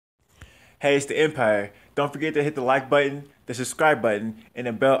Hey, it's the Empire. Don't forget to hit the like button, the subscribe button, and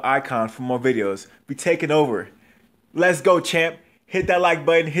the bell icon for more videos. We taking over. Let's go, champ. Hit that like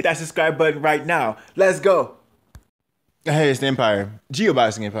button, hit that subscribe button right now. Let's go. Hey, it's the Empire.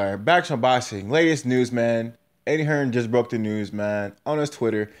 Geoboxing Empire. Back to boxing. Latest news, man. Eddie Hearn just broke the news, man, on his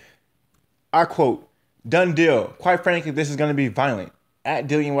Twitter. I quote, "Done deal. Quite frankly, this is going to be violent. At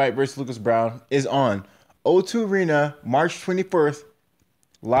Dillian White versus Lucas Brown is on O2 Arena, March 24th,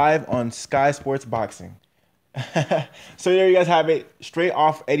 live on Sky Sports Boxing." So there you guys have it. Straight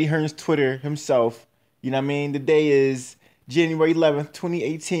off Eddie Hearn's Twitter himself. You know what I mean? The day is January 11th,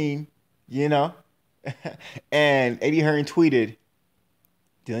 2018. You know? And Eddie Hearn tweeted,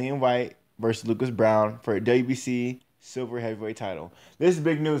 "Dillian White versus Lucas Brown for a WBC silver heavyweight title." This is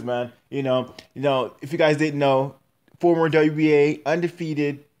big news, man. If you guys didn't know, former WBA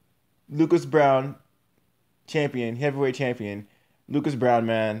undefeated Lucas Brown champion, heavyweight champion, Lucas Brown,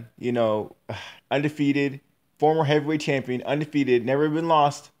 man, undefeated, former heavyweight champion, undefeated, never been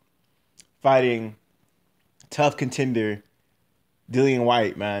lost, fighting tough contender Dillian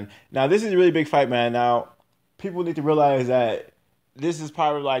White, man. Now, this is a really big fight, man. Now, people need to realize that this is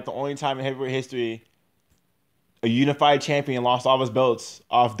probably like the only time in heavyweight history a unified champion lost all of his belts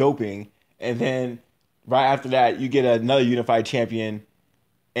off doping, and then right after that, you get another unified champion,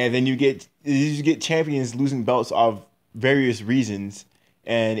 and then you get champions losing belts off various reasons,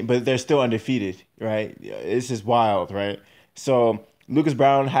 but they're still undefeated, right? This is wild, right? So Lucas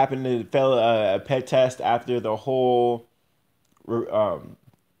Brown happened to fail a pet test after the whole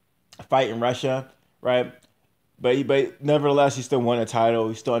fight in Russia, right? But nevertheless, he still won a title.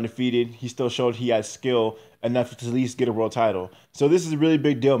 He's still undefeated. He still showed he had skill enough to at least get a world title. So this is a really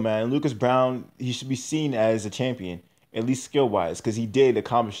big deal, man. Lucas Brown, he should be seen as a champion, at least skill-wise, because he did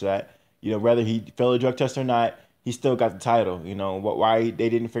accomplish that. Whether he failed a drug test or not, he still got the title. Why they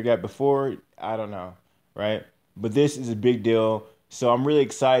didn't figure out before, I don't know, right? But this is a big deal. So I'm really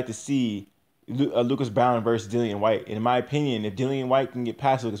excited to see Lucas Brown versus Dillian White. In my opinion, if Dillian White can get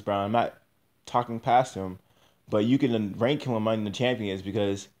past Lucas Brown, I'm not talking past him, but you can rank him among the champions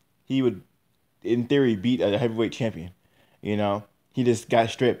because he would, in theory, beat a heavyweight champion. He just got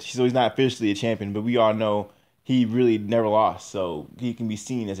stripped, so he's not officially a champion, but we all know he really never lost, so he can be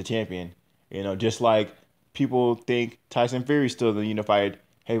seen as a champion. Just like people think Tyson Fury's still the unified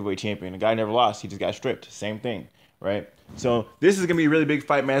heavyweight champion. The guy never lost, he just got stripped. Same thing, right? So this is going to be a really big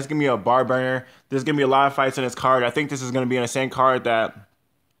fight, man. It's going to be a bar burner. There's going to be a lot of fights on this card. I think this is going to be on the same card that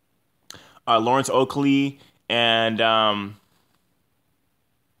Lawrence Oakley and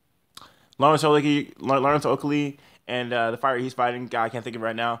Lawrence Oakley and the fighter he's fighting, I can't think of it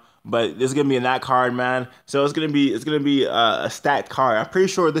right now, but this is gonna be in that card, man. So it's gonna be a stacked card. I'm pretty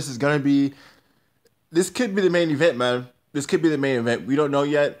sure this could be the main event, man. This could be the main event. We don't know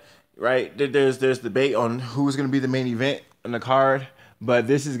yet, right? There's debate on who's gonna be the main event on the card, but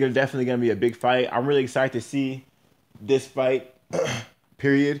this is definitely gonna be a big fight. I'm really excited to see this fight.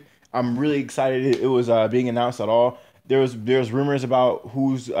 Period. I'm really excited it was being announced at all. There's rumors about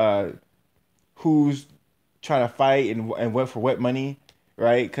who's trying to fight and what for what money,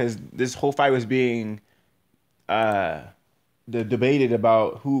 right? Because this whole fight was being debated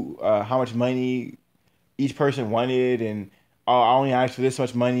about how much money each person wanted, and I only asked for this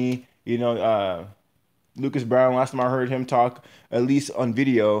much money. Lucas Brown, last time I heard him talk, at least on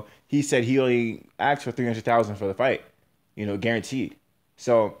video, he said he only asked for $300,000 for the fight, guaranteed.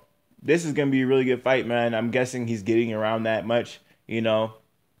 So this is gonna be a really good fight, man. I'm guessing he's getting around that much, And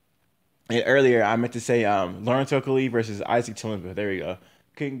earlier, I meant to say Lawrence Oakley versus Isaac Chilemba. There we go.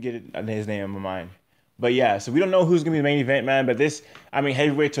 Couldn't get his name in my mind. But yeah, so we don't know who's going to be the main event, man. But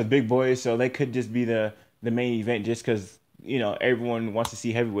heavyweights are big boys, so they could just be the main event just because, everyone wants to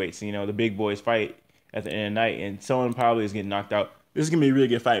see heavyweights. The big boys fight at the end of the night, and someone probably is getting knocked out. This is going to be a really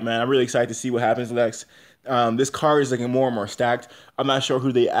good fight, man. I'm really excited to see what happens next. This card is looking more and more stacked. I'm not sure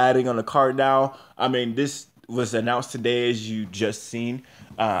who they're adding on the card now. This was announced today, as you just seen.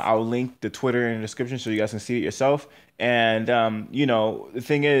 I'll link the Twitter in the description so you guys can see it yourself. And, the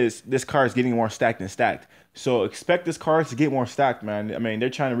thing is, this card is getting more stacked and stacked. So expect this card to get more stacked, man. They're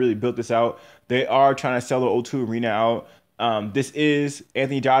trying to really build this out. They are trying to sell the O2 Arena out. This is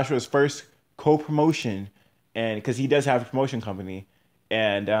Anthony Joshua's first co-promotion, and because he does have a promotion company.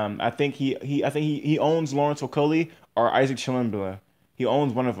 And I think he owns Lawrence Oakley or Isaac Chilemba. He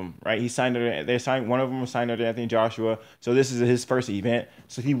owns one of them, right? One of them was signed under Anthony Joshua. So this is his first event.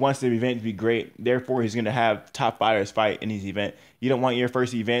 So he wants the event to be great. Therefore, he's going to have top fighters fight in his event. You don't want your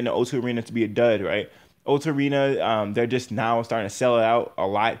first event, the O2 Arena, to be a dud, right? O2 Arena, they're just now starting to sell it out a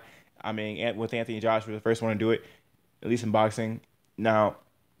lot. With Anthony Joshua, the first one to do it, at least in boxing. Now,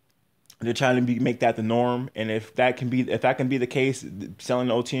 They're trying to make that the norm, and if that can be the case, selling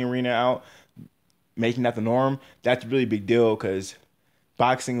the OT arena out, making that the norm, that's a really big deal because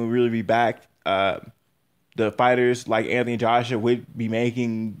boxing will really be back. The fighters like Anthony Joshua would be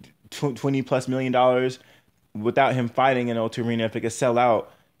making $20+ million without him fighting in O2 Arena. If it could sell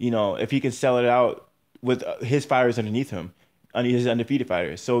out, if he can sell it out with his fighters underneath him, under his undefeated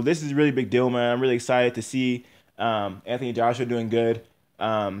fighters. So this is a really big deal, man. I'm really excited to see Anthony Joshua doing good.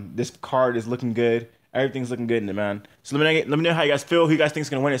 This card is looking good. Everything's looking good in it, man. So let me know how you guys feel. Who you guys think is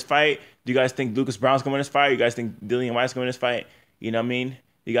gonna win this fight? Do you guys think Lucas Brown's gonna win this fight? You guys think Dillian White's gonna win this fight? You know what I mean?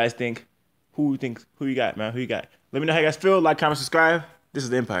 You guys think who you got, man? Who you got? Let me know how you guys feel. Like, comment, subscribe. This is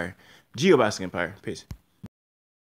the Empire. GeoBoxing Empire. Peace.